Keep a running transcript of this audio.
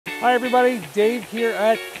Hi everybody, Dave here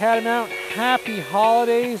at Catamount. Happy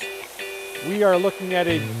holidays. We are looking at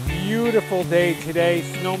a beautiful day today.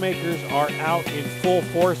 Snowmakers are out in full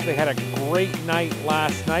force. They had a great night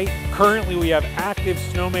last night. Currently we have active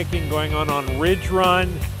snowmaking going on Ridge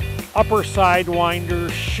Run, Upper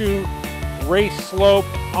Sidewinder, Chute, Race Slope,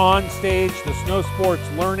 on stage, the Snow Sports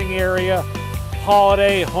Learning Area,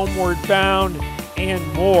 Holiday, Homeward Bound, and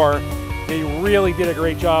more. They really did a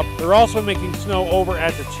great job. They're also making snow over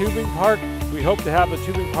at the tubing park. We hope to have the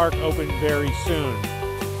tubing park open very soon.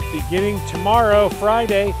 Beginning tomorrow,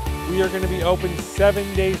 Friday, we are going to be open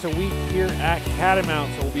 7 days a week here at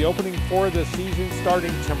Catamount. So we'll be opening for the season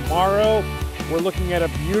starting tomorrow. We're looking at a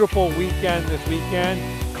beautiful weekend this weekend,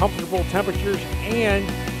 comfortable temperatures, and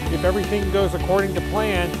if everything goes according to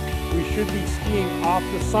plan, we should be skiing off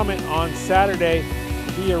the summit on Saturday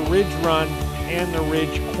via Ridge Run and the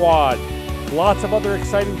Ridge Quad. Lots of other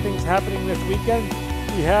exciting things happening this weekend.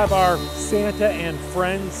 We have our Santa and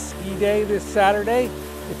Friends Ski Day this Saturday.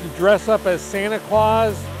 If you dress up as Santa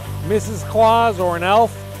Claus, Mrs. Claus, or an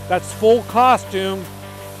elf, that's full costume.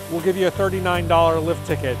 We'll give you a $39 lift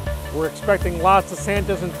ticket. We're expecting lots of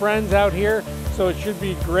Santas and friends out here, so it should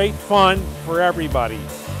be great fun for everybody.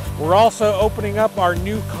 We're also opening up our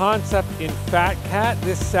new concept in Fat Cat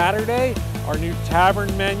this Saturday, our new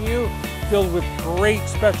tavern menu filled with great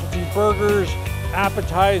specialty burgers,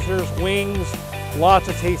 appetizers, wings, lots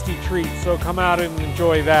of tasty treats, so come out and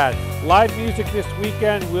enjoy that. Live music this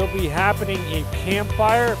weekend will be happening in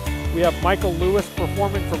Campfire. We have Michael Lewis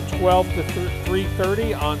performing from 12 to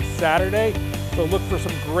 3:30 on Saturday, so look for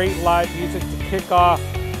some great live music to kick off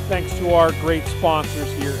thanks to our great sponsors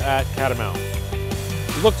here at Catamount.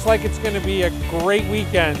 Looks like it's going to be a great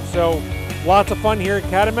weekend, so lots of fun here at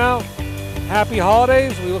Catamount. Happy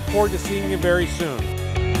holidays. We look forward to seeing you very soon.